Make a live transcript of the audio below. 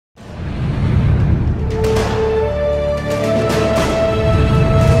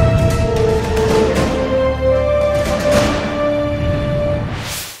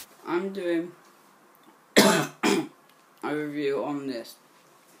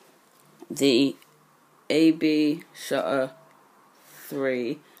the AB Shutter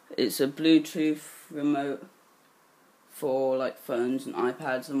 3. It's a Bluetooth remote for like phones and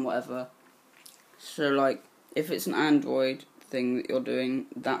iPads and whatever. So like if it's an Android thing that you're doing,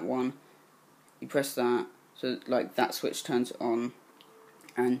 that one, you press that, so like that switch turns it on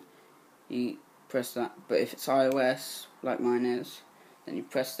and you press that. But if it's iOS like mine is, then you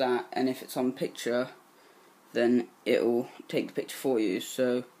press that, and if it's on picture, then it'll take the picture for you.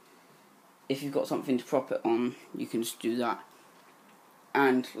 So if you've got something to prop it on, you can just do that.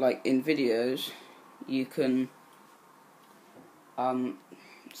 And like in videos, you can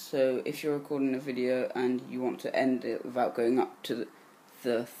so if you're recording a video and you want to end it without going up to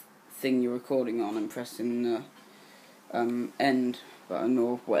the thing you're recording on and pressing the end button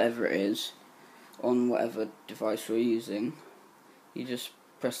or whatever it is on whatever device you're using, you just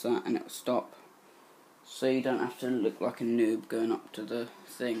press that and it'll stop. So you don't have to look like a noob going up to the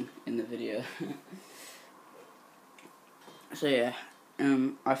thing in the video. So yeah,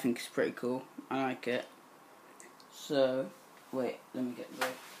 I think it's pretty cool. I like it. So wait, let me get the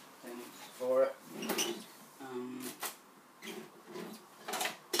things for it.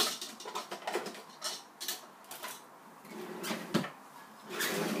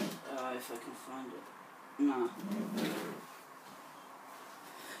 If I can find it. Nah.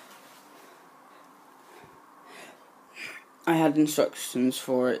 I had instructions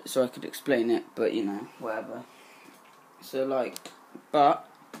for it so I could explain it, but you know, whatever. So like, but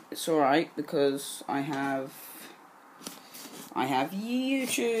it's alright because I have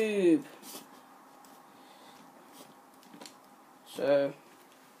YouTube. So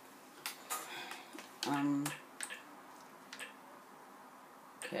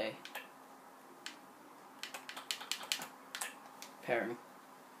okay. Pairing.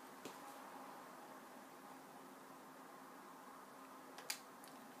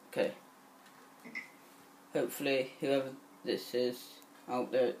 Okay. Hopefully, whoever this is, oh,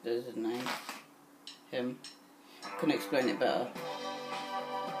 there's his name. Him. Can explain it better.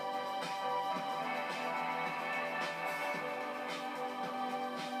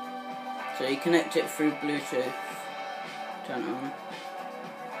 So you connect it through Bluetooth. Turn it on.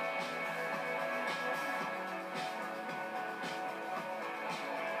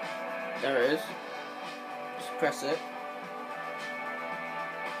 There it is. Just press it.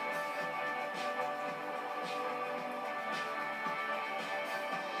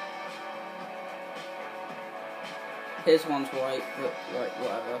 His one's white, but like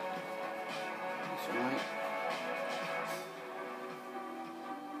whatever. It's alright.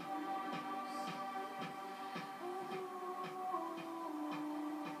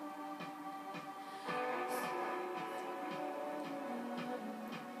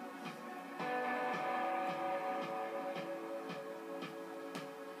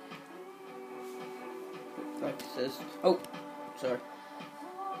 Like it says. Oh, sorry.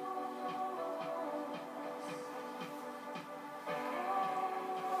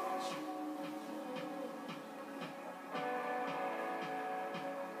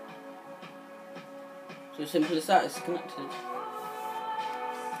 So simple as that, it's connected.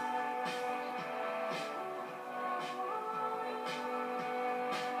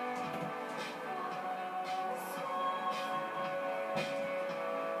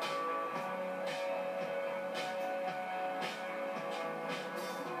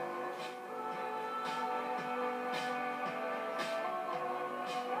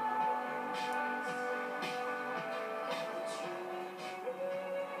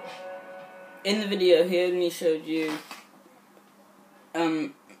 In the video, he only showed you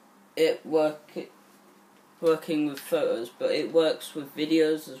it working with photos, but it works with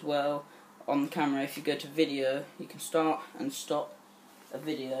videos as well on the camera. If you go to video, you can start and stop a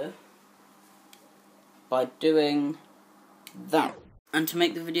video by doing that. And to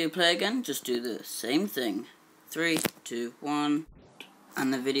make the video play again, just do the same thing. 3, 2, 1,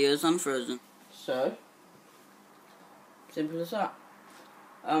 and the video is unfrozen. So, simple as that.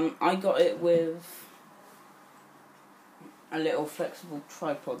 I got it with a little flexible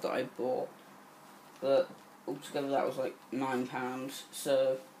tripod that I bought, but altogether that was like £9,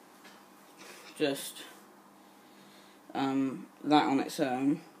 so just that on its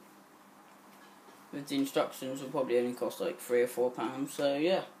own with the instructions will probably only cost like £3 or £4, so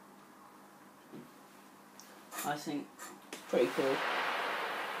yeah, I think it's pretty cool.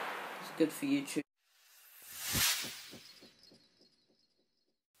 It's good for YouTube.